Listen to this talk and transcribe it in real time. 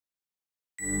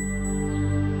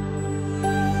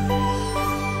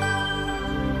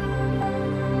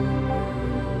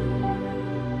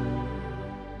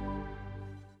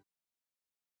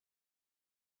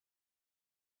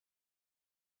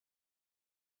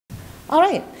All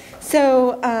right,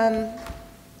 so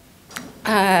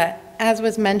as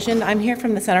was mentioned, I'm here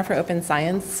from the Center for Open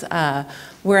Science.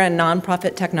 We're a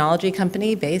nonprofit technology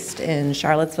company based in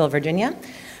Charlottesville, Virginia.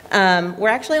 We're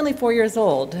actually only 4 years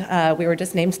old. We were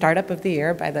just named Startup of the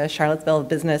Year by the Charlottesville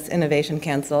Business Innovation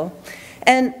Council.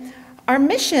 And our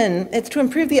mission is to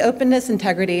improve the openness,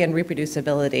 integrity, and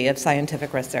reproducibility of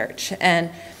scientific research.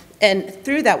 And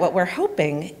through that, what we're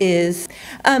hoping is,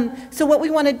 so what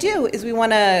we want to do is we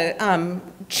want to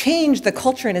change the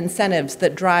culture and incentives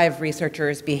that drive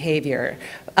researchers' behavior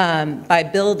by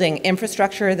building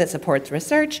infrastructure that supports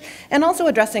research and also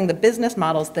addressing the business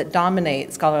models that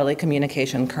dominate scholarly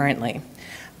communication currently.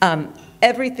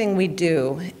 Everything we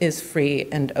do is free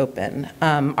and open.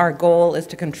 Our goal is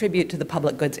to contribute to the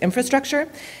public goods infrastructure,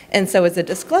 and so as a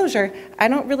disclosure, I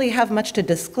don't really have much to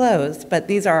disclose, but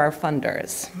these are our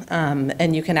funders,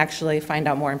 and you can actually find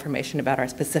out more information about our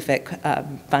specific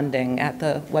funding at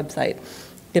the website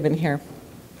given here.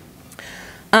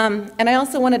 And I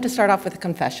also wanted to start off with a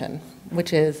confession,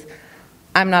 which is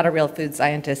I'm not a real food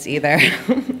scientist either.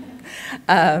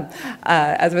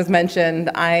 As was mentioned,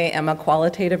 I am a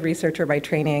qualitative researcher by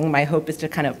training. My hope is to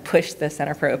kind of push the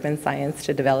Center for Open Science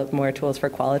to develop more tools for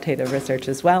qualitative research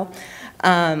as well.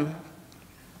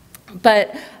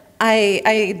 But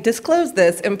I disclose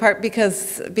this in part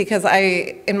because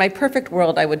in my perfect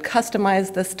world, I would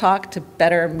customize this talk to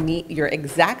better meet your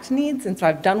exact needs, and so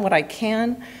I've done what I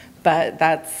can, but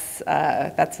that's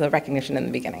the recognition in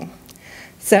the beginning.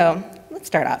 So let's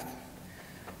start off.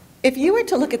 If you were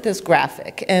to look at this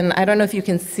graphic, and I don't know if you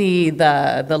can see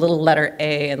the little letter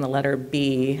A and the letter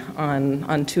B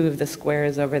on two of the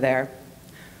squares over there,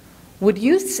 would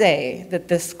you say that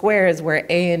the squares where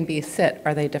A and B sit,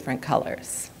 are they different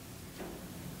colors?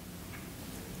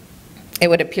 It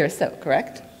would appear so,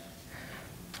 correct?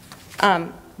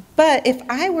 But if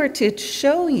I were to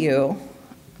show you,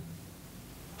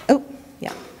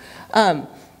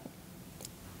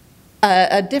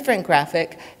 a different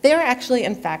graphic, they are actually,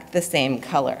 in fact, the same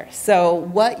color. So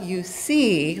what you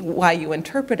see, why you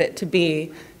interpret it to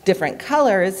be different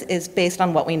colors, is based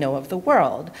on what we know of the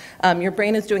world. Your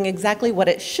brain is doing exactly what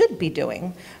it should be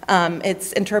doing.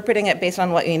 It's interpreting it based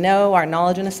on what we know, our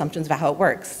knowledge and assumptions about how it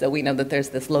works. So we know that there's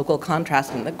this local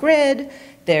contrast in the grid,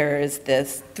 there's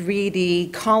this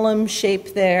 3D column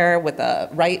shape there with a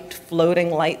right floating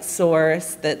light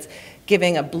source that's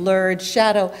giving a blurred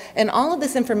shadow, and all of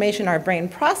this information our brain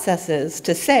processes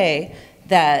to say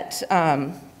that,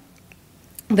 that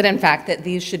in fact that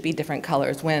these should be different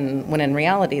colors when in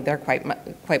reality they're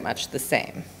quite much the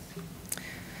same.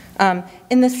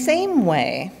 In the same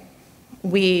way,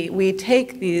 we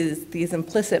take these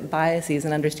implicit biases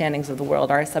and understandings of the world,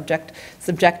 our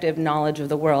subjective knowledge of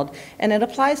the world, and it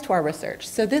applies to our research.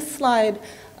 So this slide,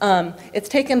 it's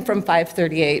taken from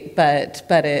 538,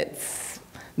 but it's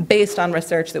based on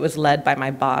research that was led by my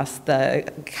boss, the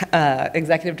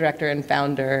executive director and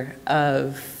founder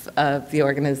of the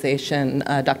organization,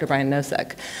 Dr. Brian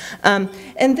Nosek.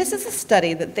 And this is a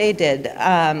study that they did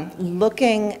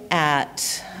looking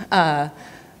at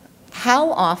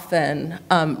how often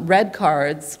red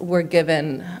cards were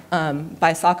given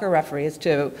by soccer referees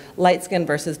to light-skinned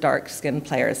versus dark-skinned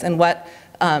players, and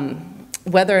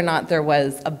whether or not there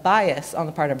was a bias on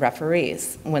the part of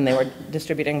referees when they were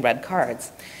distributing red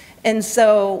cards. And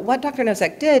so what Dr.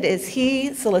 Nosek did is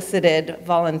he solicited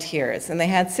volunteers, and they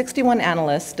had 61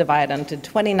 analysts divided into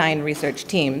 29 research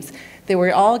teams. They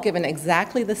were all given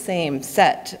exactly the same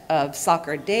set of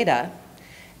soccer data,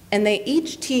 and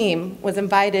each team was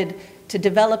invited to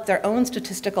develop their own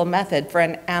statistical method for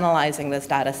analyzing this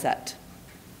data set.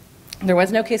 There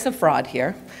was no case of fraud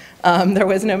here. There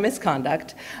was no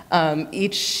misconduct.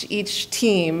 Each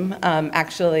team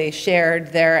actually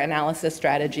shared their analysis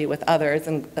strategy with others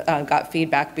and got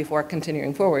feedback before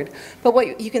continuing forward. But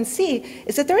what you can see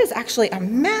is that there is actually a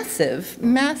massive,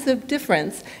 massive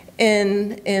difference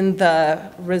in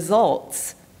the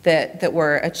results that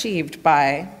were achieved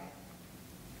by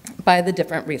the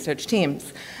different research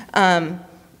teams.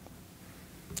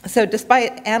 So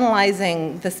despite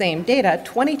analyzing the same data,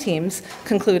 20 teams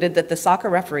concluded that the soccer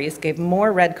referees gave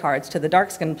more red cards to the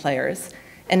dark-skinned players,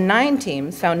 and 9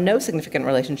 teams found no significant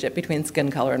relationship between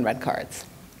skin color and red cards.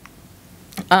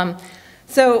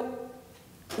 So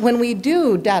when we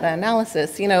do data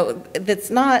analysis,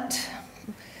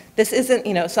 this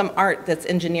isn't some art that's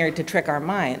engineered to trick our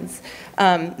minds.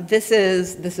 This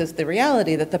is the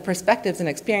reality that the perspectives and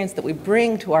experience that we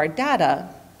bring to our data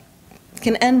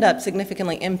can end up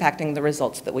significantly impacting the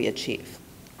results that we achieve.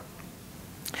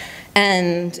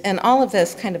 And all of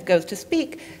this kind of goes to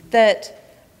speak that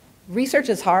research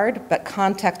is hard, but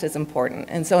context is important.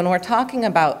 And so when we're talking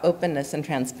about openness and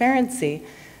transparency,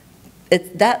 it's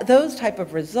those type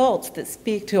of results that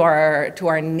speak to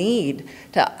our need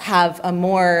to have a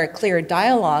more clear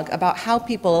dialogue about how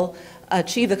people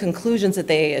achieve the conclusions that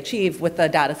they achieve with the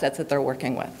data sets that they're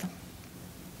working with.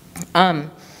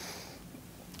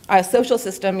 Our social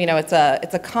system, it's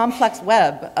a complex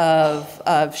web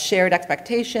of shared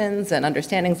expectations and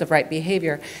understandings of right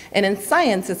behavior. And in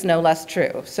science, it's no less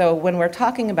true. So when we're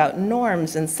talking about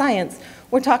norms in science,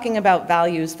 we're talking about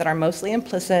values that are mostly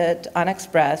implicit,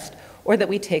 unexpressed, or that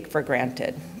we take for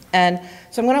granted. And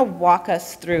so I'm going to walk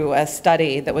us through a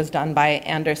study that was done by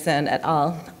Anderson et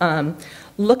al.,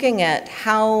 looking at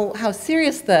how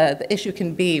serious the issue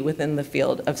can be within the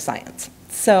field of science.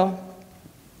 So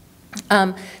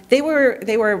they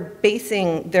were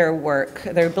basing their work,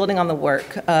 they were building on the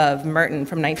work of Merton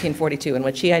from 1942, in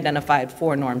which he identified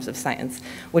 4 norms of science,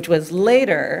 which was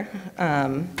later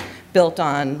built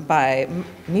on by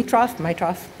Mitroff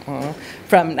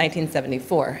from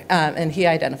 1974, and he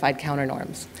identified counter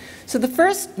norms. So the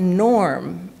first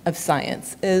norm of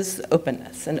science is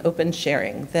openness and open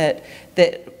sharing, that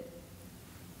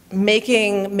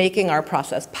making our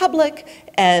process public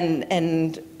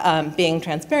and being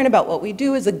transparent about what we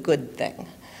do is a good thing.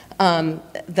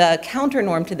 The counter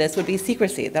norm to this would be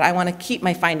secrecy, that I want to keep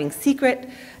my findings secret.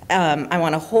 I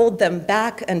want to hold them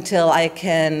back until I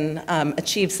can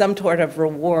achieve some sort of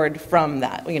reward from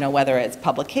that, whether it's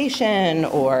publication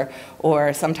or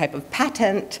some type of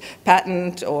patent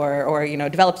or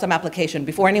develop some application.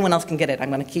 Before anyone else can get it, I'm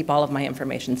going to keep all of my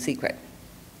information secret.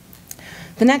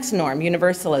 The next norm,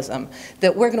 universalism,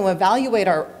 that we're going to evaluate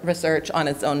our research on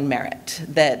its own merit,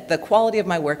 that the quality of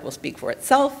my work will speak for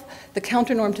itself. The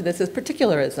counter norm to this is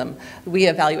particularism. We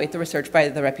evaluate the research by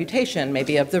the reputation,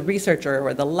 maybe of the researcher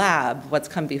or the lab, what's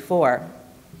come before.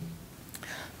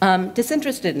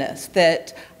 Disinterestedness,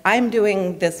 that I'm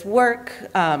doing this work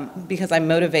because I'm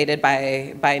motivated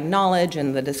by knowledge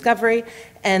and the discovery.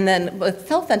 And then with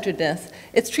self-centeredness,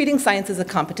 it's treating science as a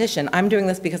competition. I'm doing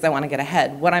this because I want to get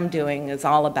ahead. What I'm doing is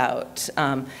all about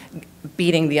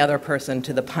beating the other person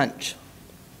to the punch.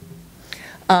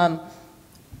 The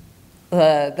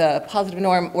positive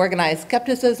norm, organized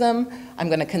skepticism. I'm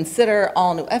going to consider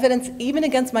all new evidence, even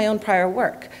against my own prior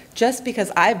work. Just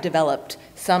because I've developed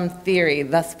some theory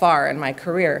thus far in my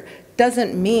career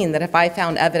doesn't mean that if I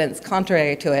found evidence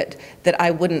contrary to it, that I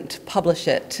wouldn't publish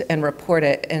it and report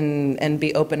it and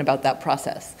be open about that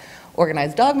process.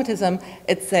 Organized dogmatism,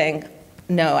 it's saying,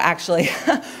 no, actually,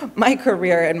 my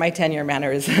career and my tenure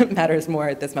matters more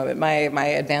at this moment, my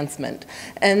advancement.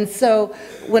 And so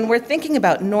when we're thinking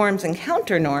about norms and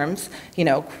counter norms,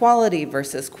 quality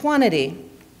versus quantity,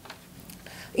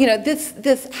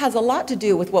 this has a lot to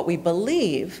do with what we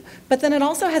believe, but then it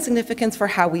also has significance for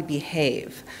how we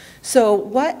behave. So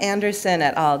what Anderson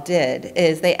et al. Did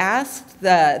is they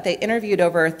interviewed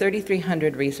over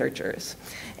 3,300 researchers.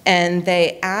 And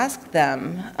they asked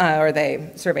them, or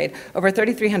they surveyed over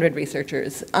 3,300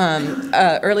 researchers,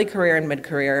 early career and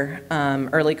mid-career.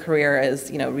 Early career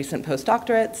is, recent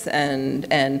postdoctorates,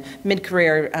 and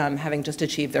mid-career having just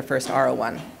achieved their first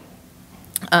R01.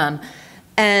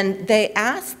 And they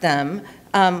asked them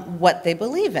what they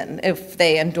believe in, if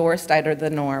they endorsed either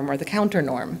the norm or the counter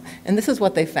norm. And this is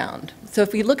what they found. So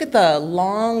if you look at the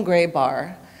long gray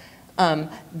bar,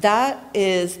 that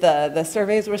is the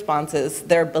survey's responses,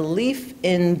 their belief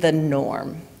in the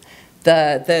norm.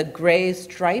 The gray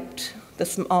striped, the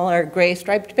smaller gray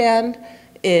striped band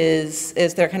is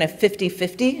their kind of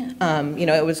 50-50.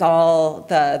 It was all,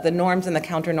 the norms and the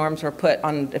counter norms were put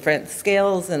on different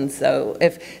scales, and so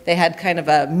if they had kind of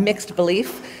a mixed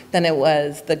belief, then it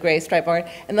was the gray stripe bar.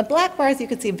 And the black bars, you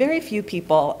could see very few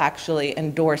people actually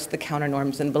endorsed the counter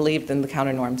norms and believed in the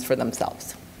counter norms for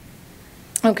themselves.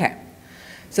 Okay.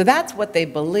 So that's what they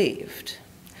believed.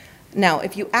 Now,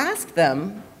 if you ask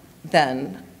them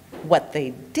then what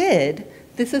they did,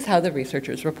 this is how the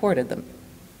researchers reported them.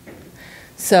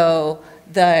 So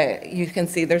you can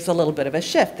see there's a little bit of a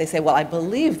shift. They say, well, I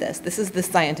believe this. This is the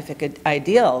scientific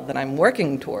ideal that I'm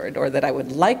working toward or that I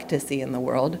would like to see in the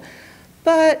world.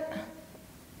 But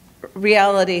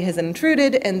reality has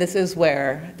intruded, and this is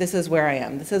where I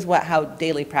am. This is how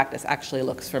daily practice actually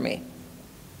looks for me.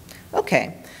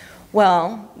 Okay.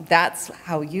 Well, that's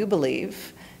how you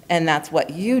believe, and that's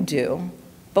what you do,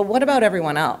 but what about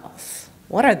everyone else?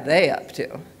 What are they up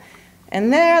to?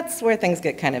 And that's where things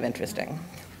get kind of interesting.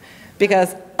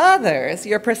 Because others,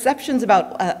 your perceptions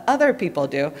about what other people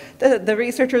do, the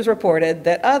researchers reported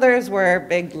that others were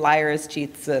big liars,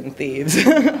 cheats, and thieves,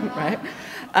 right?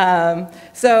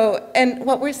 And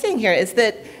what we're seeing here is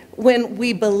that when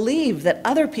we believe that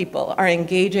other people are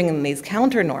engaging in these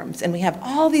counter norms, and we have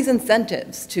all these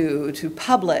incentives to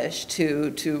publish,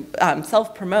 to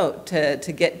self-promote,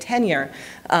 to get tenure,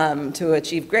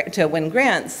 to win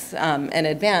grants and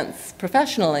advance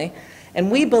professionally,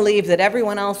 and we believe that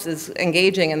everyone else is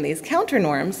engaging in these counter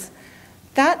norms,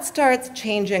 that starts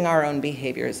changing our own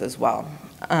behaviors as well.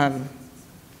 And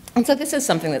so this is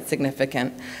something that's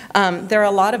significant. There are a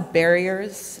lot of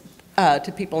barriers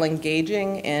to people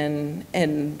engaging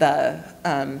in the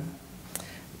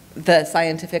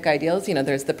scientific ideals. You know,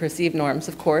 there's the perceived norms,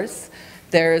 of course.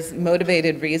 There's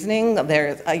motivated reasoning.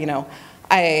 There's, you know,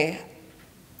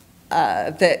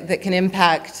 that can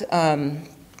impact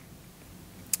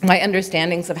my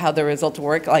understandings of how the results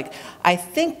work. Like, I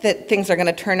think that things are going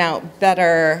to turn out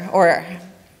better, or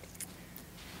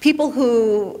people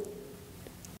who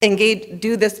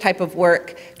do this type of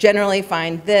work generally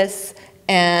find this,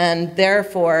 and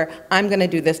therefore I'm going to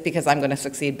do this because I'm going to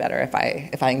succeed better if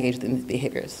I engage in these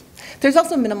behaviors. There's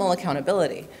also minimal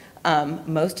accountability.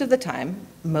 Most of the time,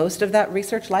 most of that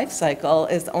research life cycle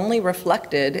is only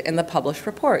reflected in the published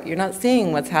report. You're not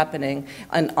seeing what's happening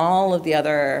on all of the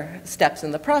other steps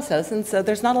in the process, and so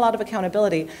there's not a lot of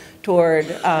accountability toward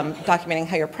documenting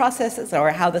how your process is or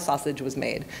how the sausage was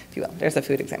made, if you will. There's a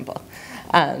food example.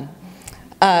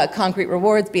 Concrete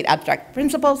rewards beat abstract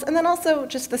principles, and then also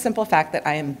just the simple fact that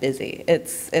I am busy.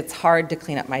 It's hard to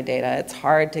clean up my data. It's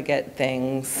hard to get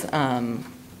things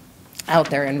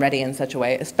out there and ready in such a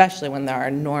way, especially when there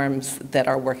are norms that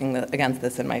are working against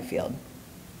this in my field.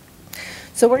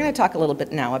 So we're going to talk a little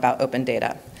bit now about open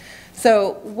data.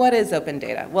 So what is open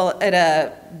data? Well, at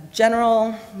a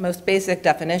general, most basic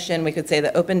definition, we could say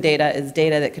that open data is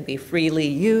data that could be freely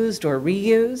used or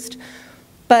reused,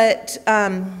 but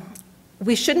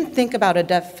we shouldn't think about a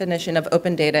definition of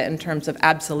open data in terms of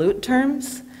absolute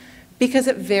terms, because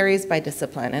it varies by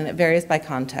discipline and it varies by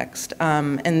context.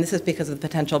 And this is because of the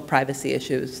potential privacy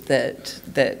issues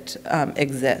that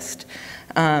exist.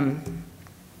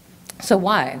 So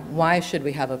why? Why should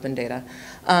we have open data?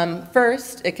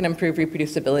 First, it can improve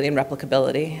reproducibility and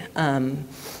replicability.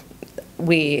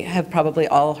 We have probably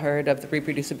all heard of the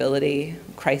reproducibility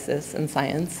crisis in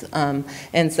science.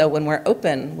 And so when we're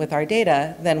open with our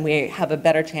data, then we have a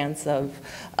better chance of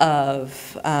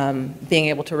being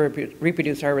able to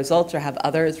reproduce our results or have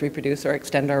others reproduce or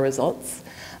extend our results.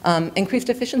 Increased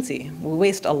efficiency. We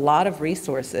waste a lot of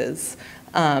resources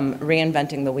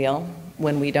reinventing the wheel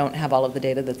when we don't have all of the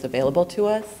data that's available to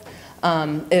us.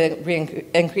 It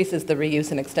increases the reuse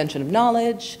and extension of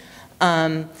knowledge.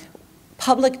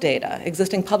 Public data,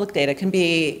 existing public data, can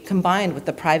be combined with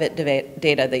the private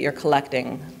data that you're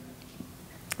collecting.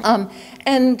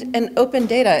 And open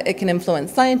data, it can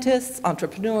influence scientists,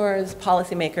 entrepreneurs,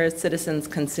 policymakers, citizens,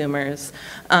 consumers.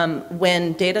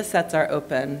 When data sets are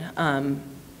open,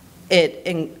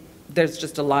 there's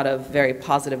just a lot of very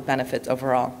positive benefits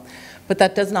overall. But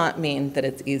that does not mean that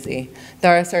it's easy.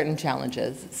 There are certain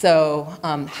challenges. So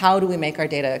how do we make our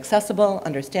data accessible,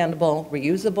 understandable,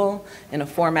 reusable in a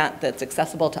format that's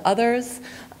accessible to others?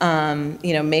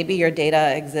 You know, maybe your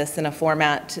data exists in a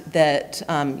format that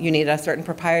you need a certain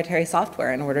proprietary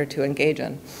software in order to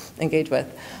engage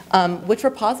with. Which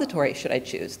repository should I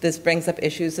choose? This brings up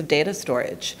issues of data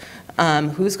storage.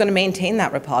 Who's going to maintain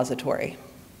that repository?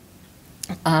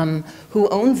 Who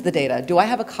owns the data? Do I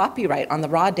have a copyright on the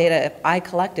raw data if I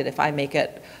collect it, if I make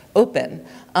it open?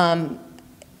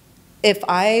 If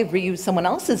I reuse someone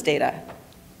else's data,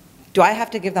 do I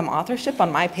have to give them authorship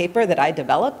on my paper that I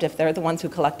developed if they're the ones who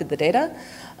collected the data?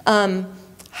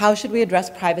 How should we address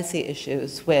privacy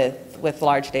issues with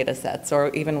large data sets or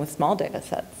even with small data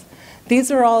sets?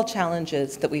 These are all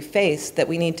challenges that we face that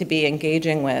we need to be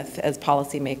engaging with as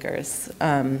policymakers.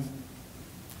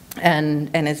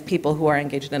 And as people who are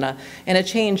engaged in a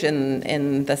change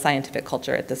in the scientific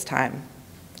culture at this time.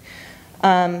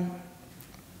 And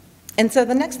so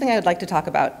the next thing I would like to talk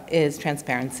about is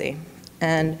transparency.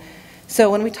 And so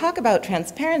when we talk about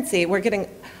transparency,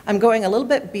 I'm going a little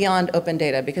bit beyond open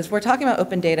data, because we're talking about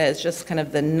open data as just kind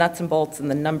of the nuts and bolts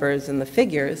and the numbers and the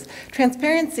figures.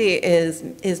 Transparency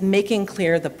is making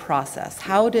clear the process.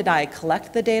 How did I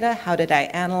collect the data? How did I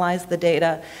analyze the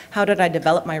data? How did I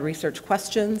develop my research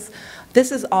questions?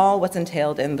 This is all what's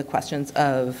entailed in the questions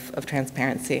of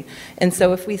transparency. And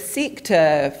so if we seek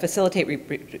to facilitate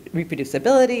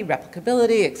reproducibility,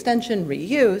 replicability, extension,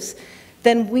 reuse,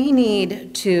 then we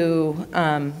need to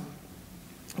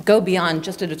go beyond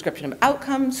just a description of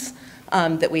outcomes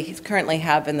that we currently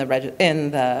have in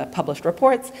the published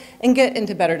reports and get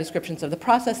into better descriptions of the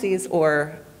processes,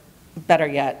 or better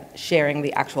yet, sharing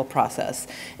the actual process.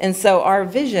 And so our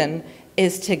vision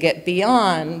is to get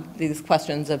beyond these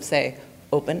questions of, say,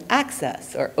 open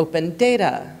access or open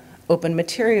data, open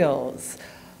materials,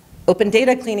 open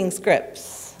data cleaning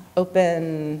scripts,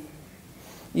 open,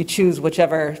 you choose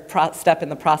whichever step in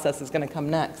the process is going to come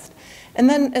next. And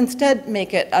then instead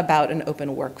make it about an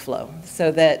open workflow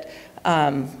so that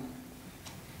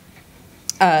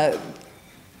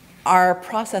our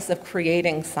process of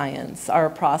creating science, our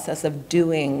process of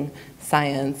doing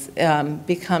science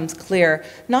becomes clear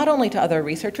not only to other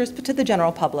researchers, but to the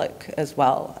general public as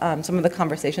well. Some of the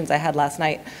conversations I had last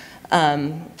night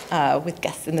with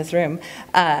guests in this room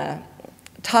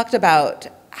talked about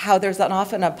how there's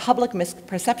often a public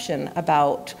misperception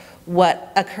about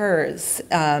what occurs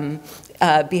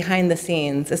behind the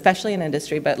scenes, especially in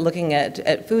industry, but looking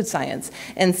at food science.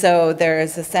 And so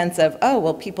there's a sense of, oh,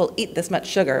 well, people eat this much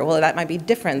sugar. Well, that might be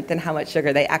different than how much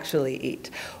sugar they actually eat.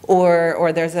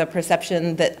 Or there's a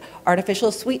perception that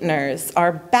artificial sweeteners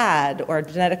are bad or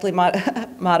genetically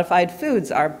modified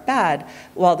foods are bad,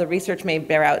 while the research may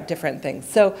bear out different things.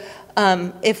 So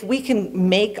if we can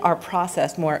make our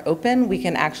process more open, we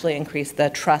can actually increase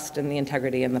the trust and the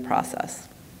integrity in the process.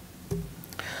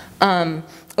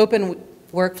 Open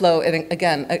workflow,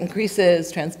 again,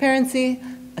 increases transparency,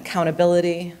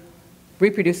 accountability,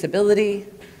 reproducibility.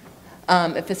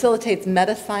 It facilitates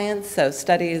meta-science, so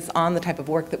studies on the type of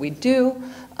work that we do.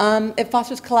 It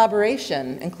fosters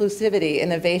collaboration, inclusivity,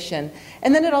 innovation,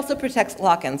 and then it also protects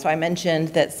lock-in. So I mentioned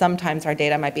that sometimes our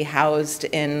data might be housed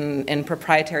in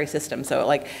proprietary systems. So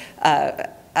like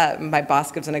my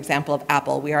boss gives an example of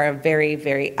Apple. We are a very,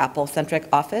 very Apple-centric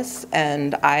office,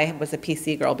 and I was a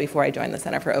PC girl before I joined the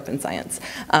Center for Open Science.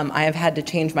 I have had to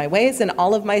change my ways in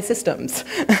all of my systems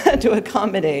to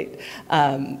accommodate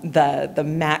the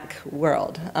Mac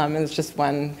world. It's just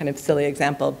one kind of silly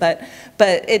example, but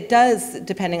it does,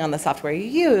 depending on the software you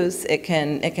use, it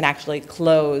can actually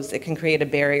close. It can create a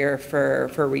barrier for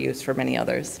reuse for many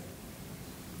others.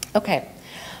 Okay,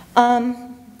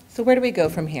 so where do we go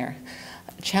from here?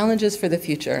 Challenges for the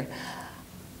future.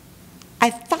 I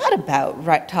thought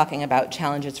about talking about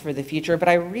challenges for the future, but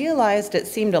I realized it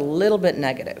seemed a little bit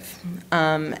negative.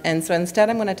 And so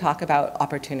instead I'm going to talk about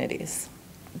opportunities.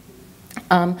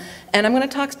 And I'm going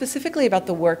to talk specifically about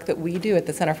the work that we do at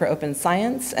the Center for Open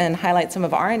Science and highlight some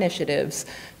of our initiatives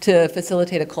to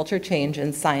facilitate a culture change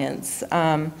in science.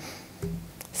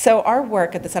 So our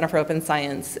work at the Center for Open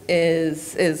Science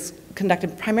is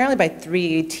conducted primarily by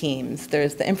 3 teams.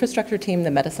 There's the infrastructure team,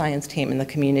 the meta-science team, and the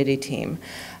community team.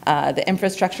 The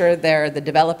infrastructure, they're the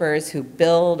developers who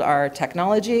build our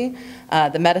technology.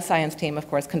 The meta-science team, of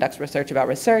course, conducts research about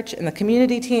research. And the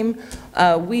community team,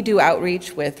 we do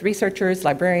outreach with researchers,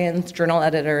 librarians, journal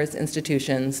editors,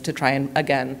 institutions to try and,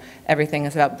 again, everything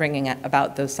is about bringing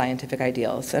about those scientific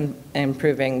ideals and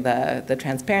improving the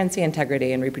transparency,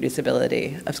 integrity, and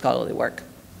reproducibility of scholarly work.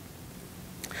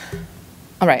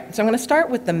 All right, so I'm going to start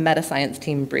with the meta-science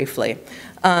team briefly.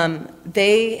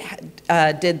 They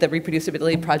did the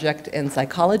reproducibility project in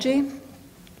psychology.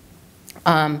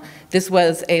 This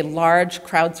was a large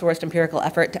crowdsourced empirical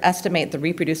effort to estimate the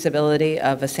reproducibility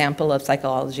of a sample of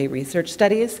psychology research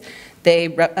studies. They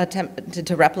attempted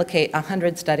to replicate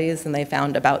 100 studies, and they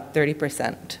found about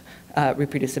 30%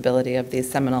 reproducibility of these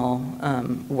seminal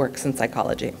works in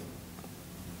psychology.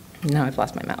 Now I've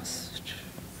lost my mouse.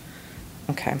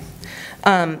 Okay.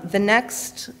 The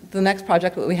next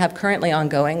project that we have currently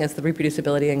ongoing is the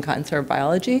reproducibility in conserved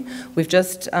biology. We've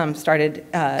just started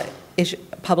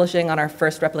publishing on our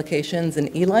first replications in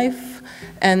eLife,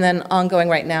 and then ongoing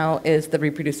right now is the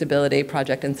reproducibility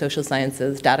project in social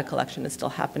sciences. Data collection is still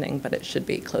happening, but it should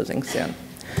be closing soon.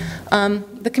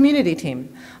 The community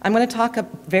team. I'm going to talk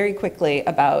very quickly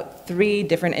about 3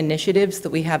 different initiatives that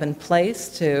we have in place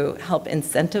to help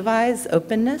incentivize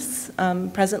openness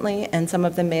presently, and some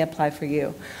of them may apply for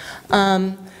you.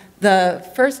 The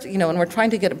first, when we're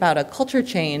trying to get about a culture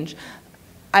change,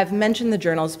 I've mentioned the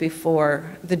journals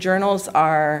before. The journals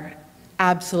are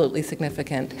absolutely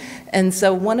significant. And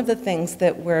so one of the things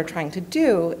that we're trying to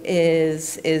do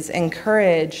is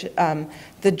encourage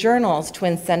the journals to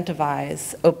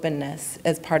incentivize openness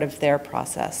as part of their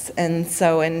process. And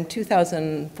so in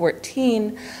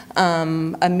 2014,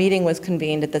 a meeting was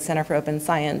convened at the Center for Open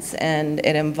Science, and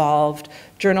it involved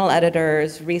journal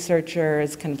editors,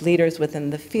 researchers, kind of leaders within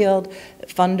the field,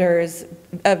 funders,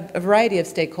 a variety of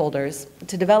stakeholders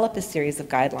to develop a series of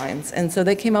guidelines. And so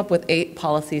they came up with 8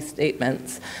 policy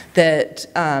statements that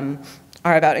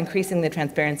are about increasing the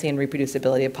transparency and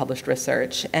reproducibility of published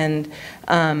research. And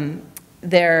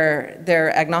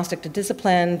they're agnostic to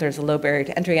discipline, there's a low barrier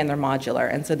to entry, and they're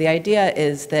modular. And so the idea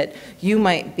is that you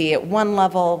might be at one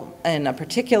level in a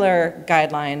particular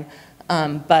guideline,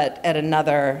 but at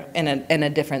another, in a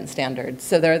different standard.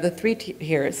 So there are the 3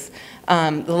 tiers.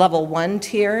 The level 1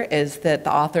 tier is that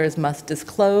the authors must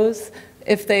disclose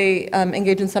if they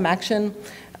engage in some action.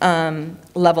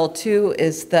 Level 2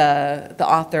 is the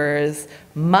authors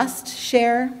must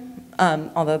share,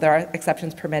 although there are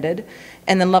exceptions permitted.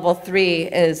 And then level 3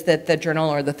 is that the journal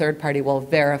or the third party will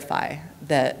verify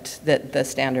that the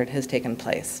standard has taken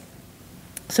place.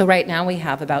 So right now we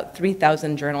have about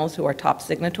 3,000 journals who are top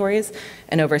signatories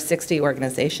and over 60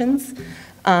 organizations.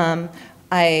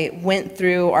 I went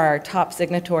through our top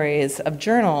signatories of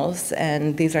journals,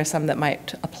 and these are some that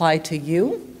might apply to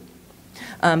you.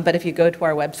 But if you go to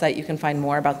our website, you can find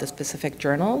more about the specific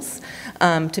journals.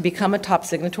 To become a top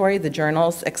signatory, the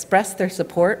journals express their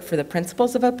support for the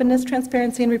principles of openness,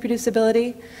 transparency, and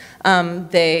reproducibility.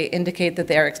 They indicate that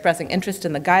they are expressing interest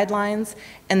in the guidelines,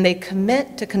 and they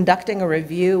commit to conducting a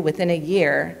review within a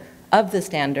year of the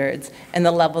standards and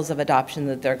the levels of adoption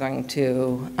that they're going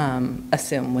to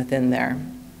assume within their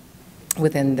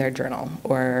journal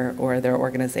or their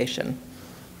organization.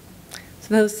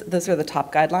 So those are the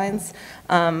top guidelines.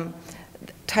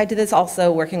 Tied to this,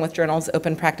 also working with journals,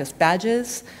 open practice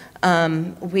badges.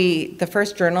 The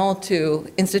first journal to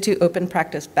institute open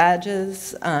practice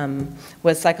badges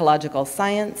was Psychological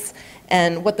Science.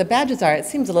 And what the badges are, it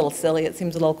seems a little silly, it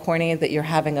seems a little corny that you're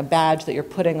having a badge that you're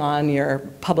putting on your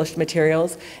published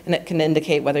materials, and it can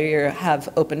indicate whether you have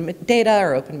open data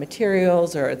or open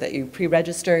materials or that you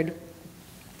pre-registered.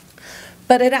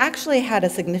 But it actually had a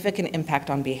significant impact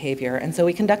on behavior, and so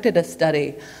we conducted a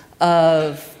study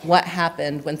of what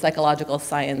happened when Psychological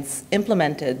Science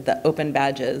implemented the open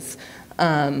badges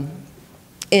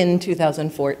in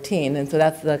 2014, and so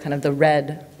that's the kind of the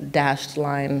red dashed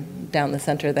line down the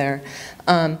center there.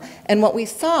 And what we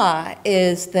saw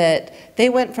is that they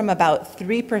went from about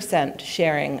 3%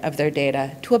 sharing of their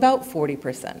data to about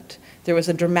 40%. There was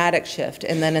a dramatic shift,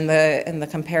 and then in the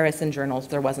comparison journals,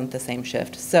 there wasn't the same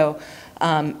shift. So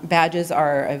badges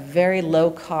are a very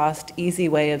low-cost, easy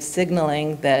way of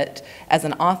signaling that as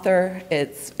an author,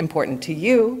 it's important to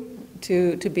you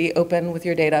to be open with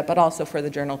your data, but also for the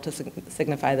journal to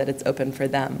signify that it's open for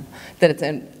them, that it's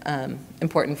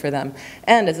important for them.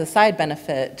 And as a side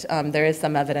benefit, there is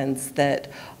some evidence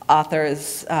that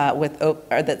authors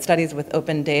that studies with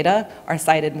open data are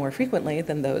cited more frequently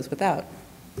than those without.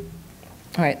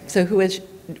 All right, so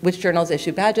which journals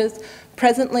issue badges?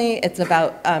 Presently, it's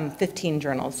about 15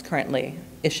 journals currently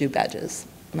issue badges,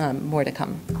 more to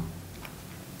come.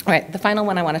 All right, the final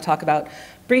one I want to talk about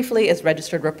briefly is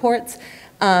registered reports.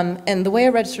 And the way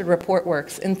a registered report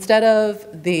works, instead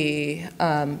of the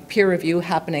peer review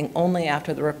happening only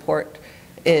after the report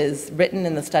is written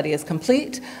and the study is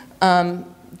complete,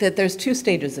 that there's 2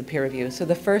 stages of peer review. So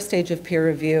the first stage of peer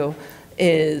review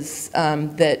is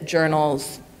that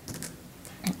journals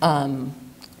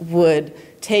would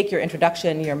take your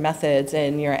introduction, your methods,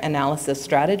 and your analysis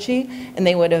strategy, and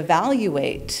they would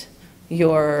evaluate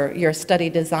your study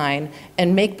design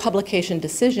and make publication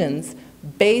decisions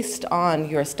based on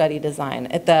your study design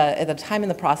at the time in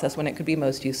the process when it could be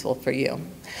most useful for you.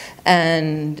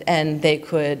 And they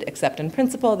could accept in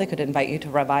principle, they could invite you to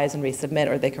revise and resubmit,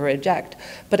 or they could reject.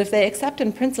 But if they accept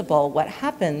in principle, what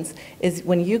happens is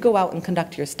when you go out and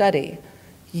conduct your study,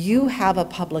 you have a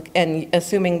public, and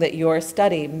assuming that your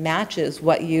study matches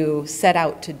what you set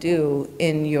out to do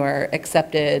in your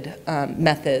accepted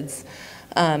methods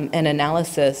and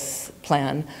analysis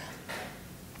plan,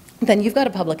 then you've got a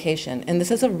publication. And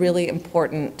this is a really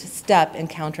important step in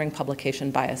countering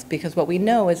publication bias, because what we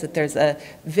know is that there's a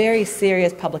very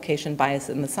serious publication bias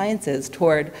in the sciences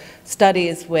toward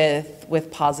studies with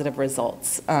positive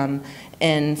results.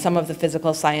 In some of the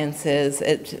physical sciences,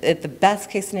 at the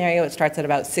best case scenario, it starts at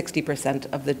about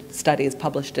 60% of the studies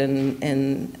published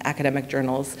in academic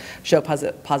journals show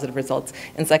positive results.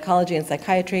 In psychology and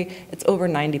psychiatry, it's over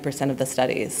 90% of the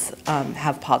studies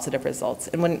have positive results.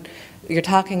 And when you're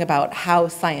talking about how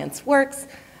science works,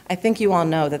 I think you all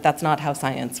know that that's not how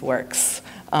science works,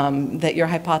 that your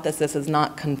hypothesis is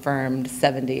not confirmed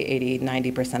 70, 80,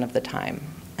 90% of the time.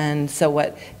 And so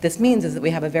what this means is that we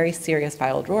have a very serious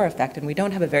file drawer effect, and we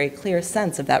don't have a very clear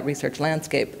sense of that research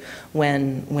landscape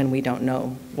when we don't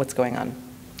know what's going on.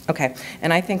 Okay,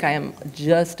 and I think I am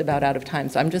just about out of time,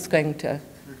 so I'm just going to,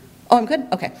 oh, I'm good?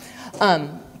 Okay.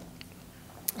 Oh,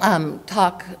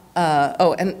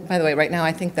 and by the way, right now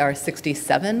I think there are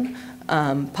 67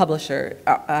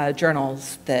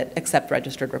 journals that accept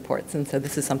registered reports, and so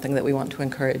this is something that we want to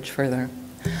encourage further.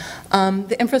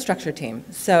 The infrastructure team.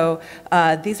 So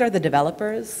these are the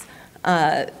developers.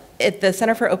 At the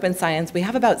Center for Open Science, we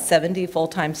have about 70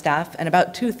 full-time staff, and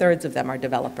about 2/3 of them are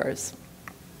developers.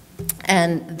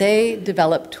 And they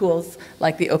develop tools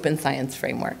like the Open Science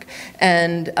Framework.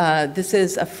 And this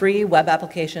is a free web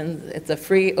application. It's a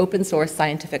free open source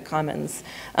scientific commons.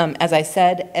 As I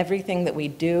said, everything that we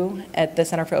do at the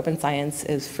Center for Open Science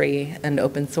is free and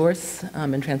open source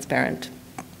and transparent.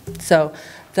 So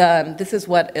this is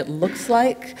what it looks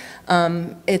like.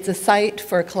 It's a site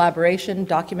for collaboration,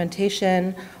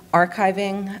 documentation,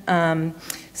 archiving.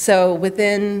 So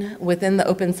within the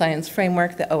Open Science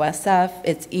Framework, the OSF,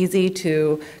 it's easy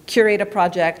to curate a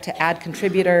project, to add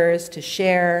contributors, to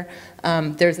share.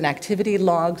 There's an activity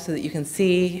log so that you can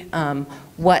see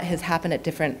what has happened at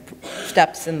different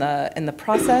steps in the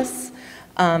process.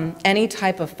 Any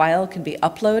type of file can be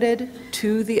uploaded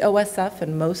to the OSF,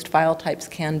 and most file types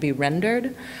can be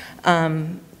rendered.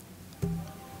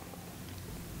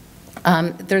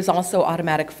 There's also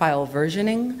automatic file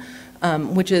versioning,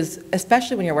 which is,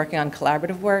 especially when you're working on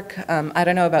collaborative work, I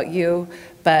don't know about you,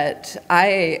 but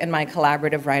I, in my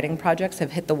collaborative writing projects,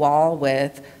 have hit the wall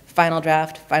with final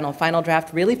draft, final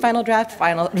draft, really final draft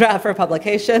for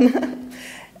publication,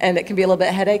 and it can be a little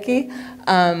bit headachy.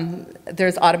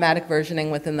 There's automatic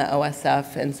versioning within the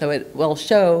OSF, and so it will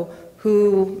show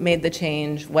who made the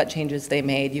change, what changes they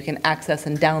made. You can access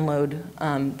and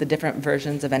download the different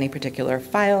versions of any particular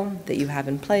file that you have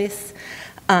in place.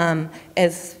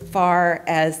 As far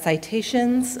as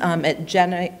citations, it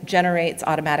generates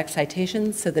automatic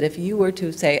citations so that if you were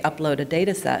to, say, upload a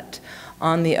data set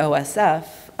on the OSF,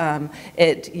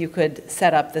 you could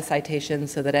set up the citation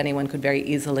so that anyone could very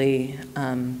easily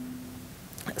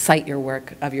cite your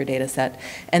work of your data set.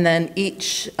 And then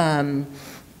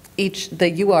the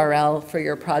URL for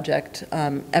your project,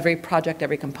 every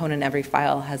component, every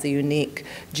file has a unique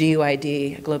GUID,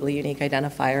 a globally unique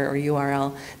identifier or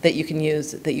URL that you can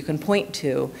use, that you can point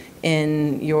to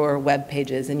in your web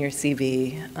pages, in your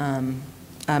CV,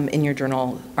 in your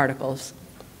journal articles,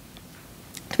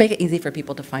 to make it easy for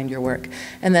people to find your work.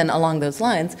 And then along those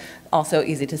lines, also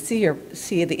easy to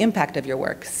see the impact of your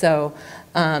work. So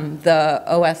the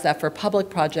OSF for public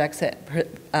projects, it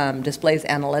displays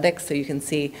analytics, so you can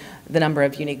see the number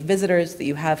of unique visitors that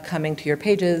you have coming to your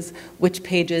pages, which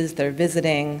pages they're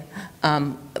visiting,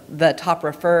 the top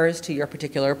refers to your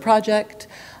particular project.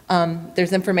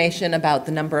 There's information about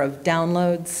the number of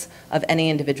downloads of any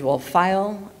individual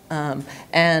file,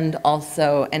 and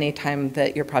also any time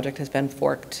that your project has been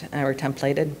forked or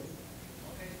templated.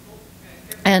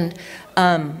 And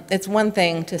it's one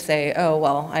thing to say, oh,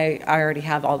 well, I already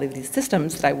have all of these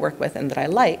systems that I work with and that I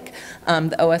like.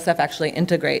 The OSF actually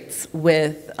integrates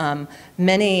with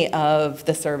many of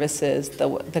the services,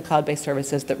 the cloud-based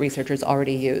services that researchers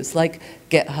already use, like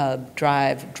GitHub,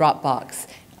 Drive, Dropbox,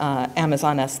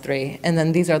 Amazon S3, and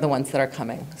then these are the ones that are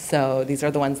coming. So these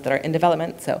are the ones that are in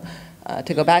development. So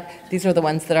to go back, these are the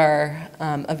ones that are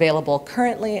available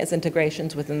currently as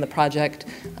integrations within the project,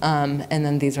 and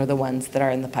then these are the ones that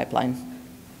are in the pipeline.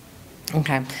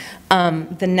 Okay.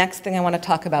 The next thing I want to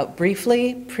talk about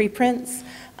briefly, preprints.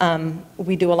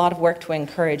 We do a lot of work to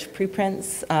encourage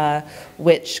preprints,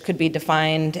 which could be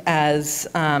defined as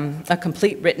a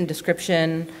complete written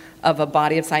description of a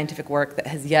body of scientific work that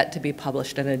has yet to be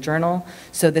published in a journal.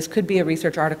 So this could be a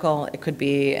research article, it could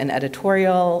be an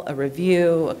editorial, a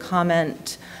review, a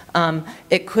comment.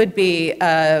 It could be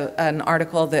an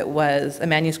article that was a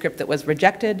manuscript that was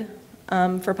rejected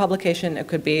for publication. It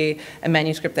could be a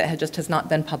manuscript that just has not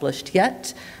been published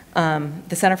yet.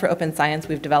 The Center for Open Science,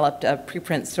 we've developed a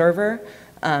preprint server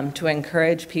to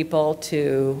encourage people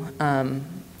to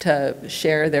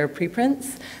share their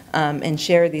preprints and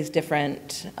share these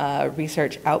different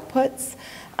research outputs.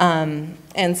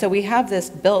 And so we have this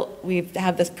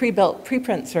pre-built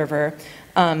preprint server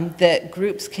that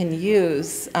groups can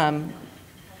use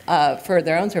for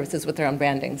their own services with their own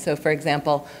branding. So for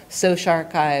example,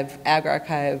 SocArchive,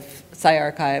 AgArchive,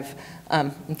 SciArchive,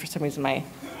 and for some reason my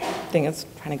thing is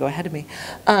trying to go ahead of me.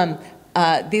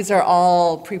 These are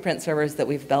all preprint servers that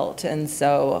we've built, and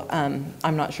so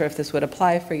I'm not sure if this would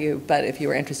apply for you, but if you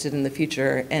were interested in the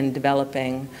future in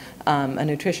developing a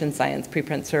nutrition science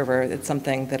preprint server, it's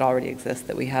something that already exists,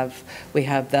 that we have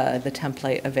the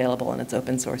template available and it's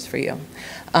open source for you.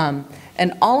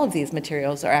 And all of these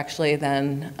materials are actually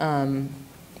then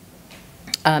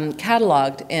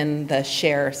cataloged in the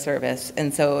share service.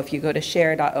 And so if you go to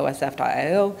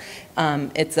share.osf.io,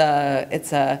 it's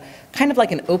a kind of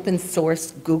like an open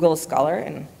source Google Scholar.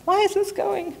 And why is this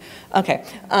going? Okay.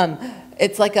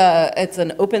 It's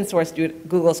an open source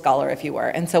Google Scholar, if you were.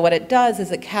 And so what it does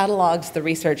is it catalogs the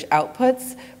research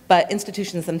outputs but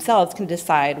institutions themselves can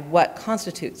decide what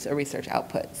constitutes a research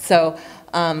output. So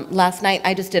last night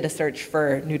I just did a search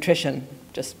for nutrition,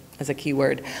 just as a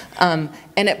keyword, and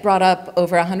it brought up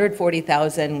over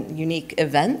 140,000 unique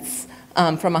events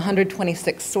from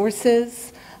 126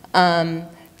 sources.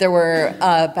 There were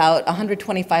about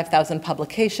 125,000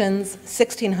 publications,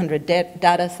 1,600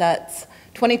 data sets,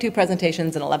 22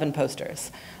 presentations, and 11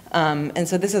 posters. And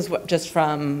so this is just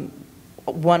from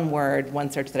one word,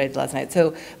 one search that I did last night.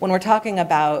 So when we're talking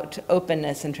about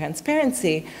openness and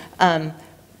transparency,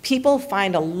 people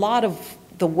find a lot of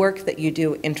the work that you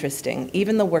do interesting,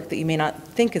 even the work that you may not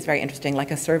think is very interesting, like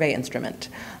a survey instrument.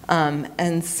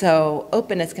 And so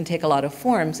openness can take a lot of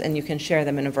forms, and you can share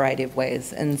them in a variety of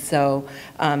ways. And so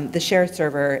the share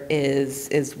server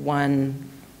is one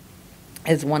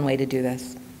way to do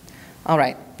this. All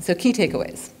right, so key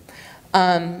takeaways.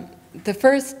 The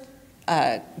first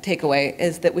takeaway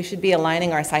is that we should be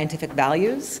aligning our scientific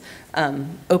values,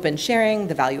 open sharing,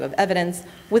 the value of evidence,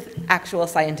 with actual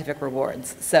scientific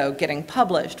rewards. So getting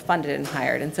published, funded, and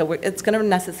hired. And so it's going to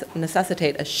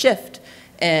necessitate a shift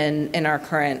in our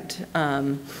current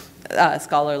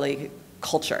scholarly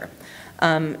culture.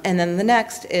 And then the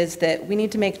next is that we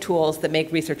need to make tools that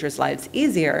make researchers' lives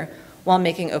easier while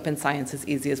making open science as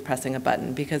easy as pressing a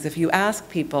button. Because if you ask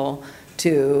people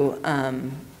to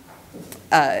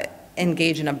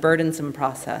engage in a burdensome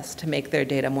process to make their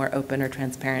data more open or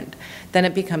transparent, then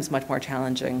it becomes much more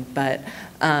challenging. But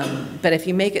if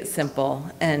you make it simple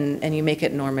and you make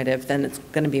it normative, then it's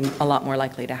going to be a lot more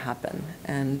likely to happen.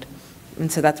 And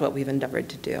so that's what we've endeavored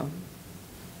to do.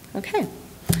 Okay,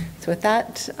 so with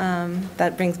that,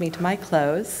 that brings me to my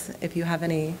close. If you have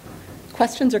any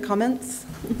questions or comments.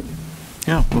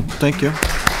 Yeah, well, thank you.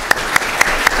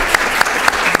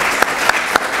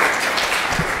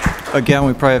 Again,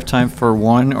 we probably have time for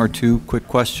one or two quick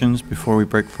questions before we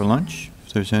break for lunch,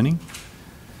 if there's any.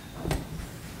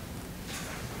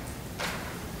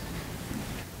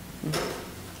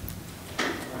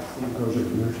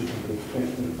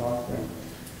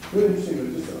 Really interesting,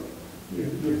 but just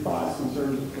your thoughts in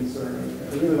terms of concern.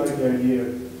 I really like the idea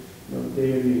of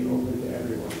data being open to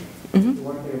everyone. Mm-hmm. The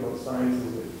one thing about science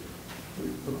is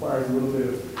it requires a little bit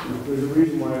of, there's a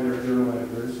reason why there are journal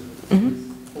editors.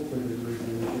 Mm-hmm. Hopefully there's a reason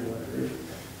why there are journal editors.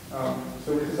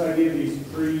 So with this idea of these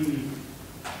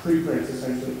preprints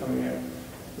essentially coming out,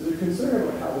 is there concern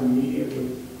about how the media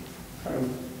would kind of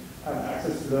have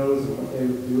access to those and what they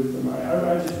would do with them?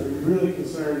 I'm just really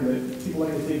concerned that people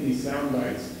like to take these sound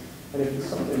bites, and if it's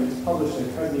something that's published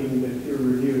and hasn't even been peer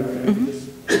reviewed, I can just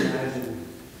imagine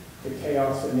the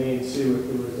chaos that may ensue if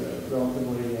there was a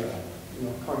relatively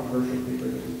controversial paper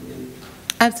that was released.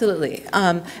 Absolutely.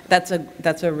 That's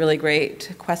a really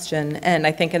great question, and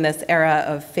I think in this era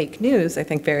of fake news, I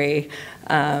think very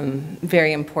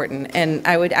important. And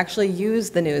I would actually use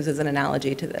the news as an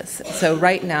analogy to this. So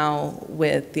right now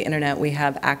with the internet, we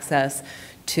have access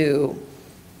to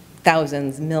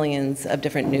thousands, millions of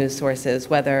different news sources,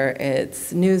 whether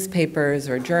it's newspapers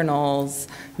or journals,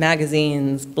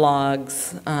 magazines,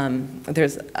 blogs.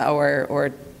 There's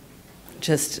or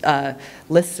just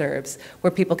listservs where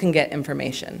people can get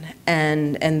information.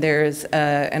 And there's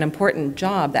an important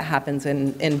job that happens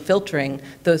in filtering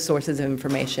those sources of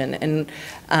information. And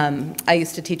I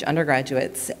used to teach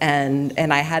undergraduates,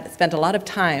 and I had spent a lot of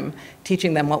time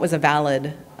teaching them what was a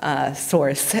valid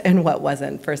source and what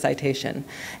wasn't for citation.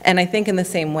 And I think in the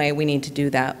same way we need to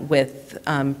do that with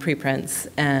preprints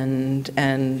and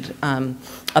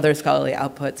other scholarly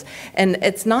outputs. And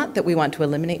it's not that we want to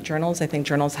eliminate journals. I think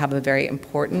journals have a very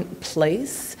important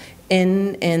place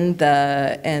in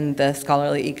the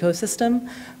scholarly ecosystem,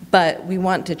 but we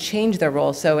want to change their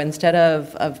role. So instead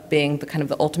of being the kind of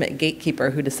the ultimate gatekeeper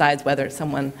who decides whether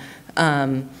someone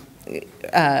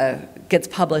gets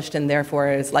published and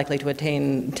therefore is likely to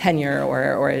attain tenure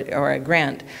or a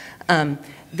grant,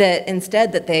 that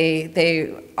instead that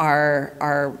they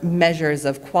are measures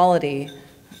of quality.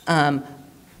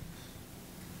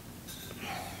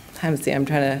 I'm trying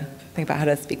to think about how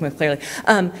to speak more clearly.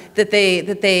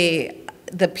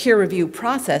 The peer review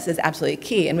process is absolutely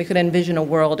key, and we could envision a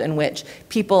world in which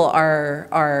people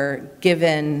are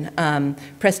given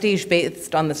prestige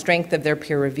based on the strength of their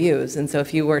peer reviews. And so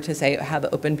if you were to say have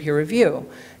open peer review,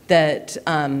 that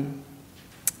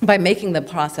by making the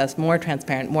process more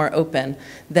transparent, more open,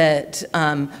 that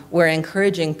we're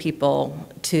encouraging people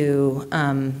to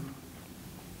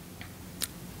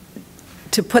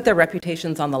put their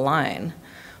reputations on the line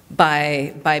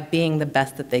by being the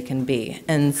best that they can be.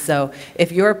 And so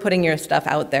if you're putting your stuff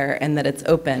out there and that it's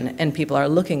open and people are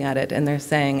looking at it and they're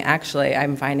saying, actually,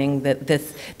 I'm finding that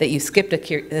that you skipped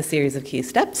a series of key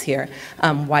steps here,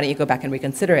 why don't you go back and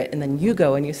reconsider it? And then you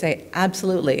go and you say,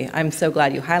 absolutely, I'm so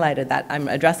glad you highlighted that, I'm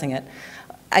addressing it.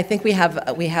 I think we have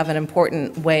an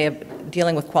important way of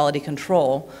dealing with quality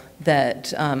control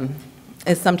that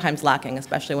is sometimes lacking,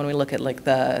 especially when we look at like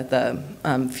the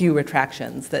few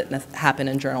retractions that happen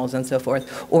in journals and so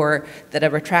forth, or that a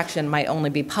retraction might only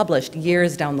be published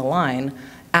years down the line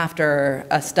after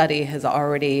a study has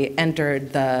already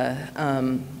entered the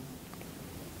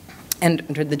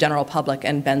general public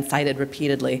and been cited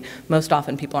repeatedly. Most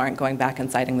often people aren't going back and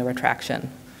citing the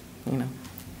retraction. You know,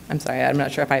 I'm sorry, I'm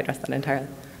not sure if I addressed that entirely.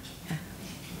 Yeah.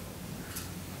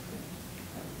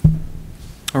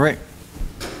 All right.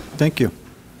 Thank you.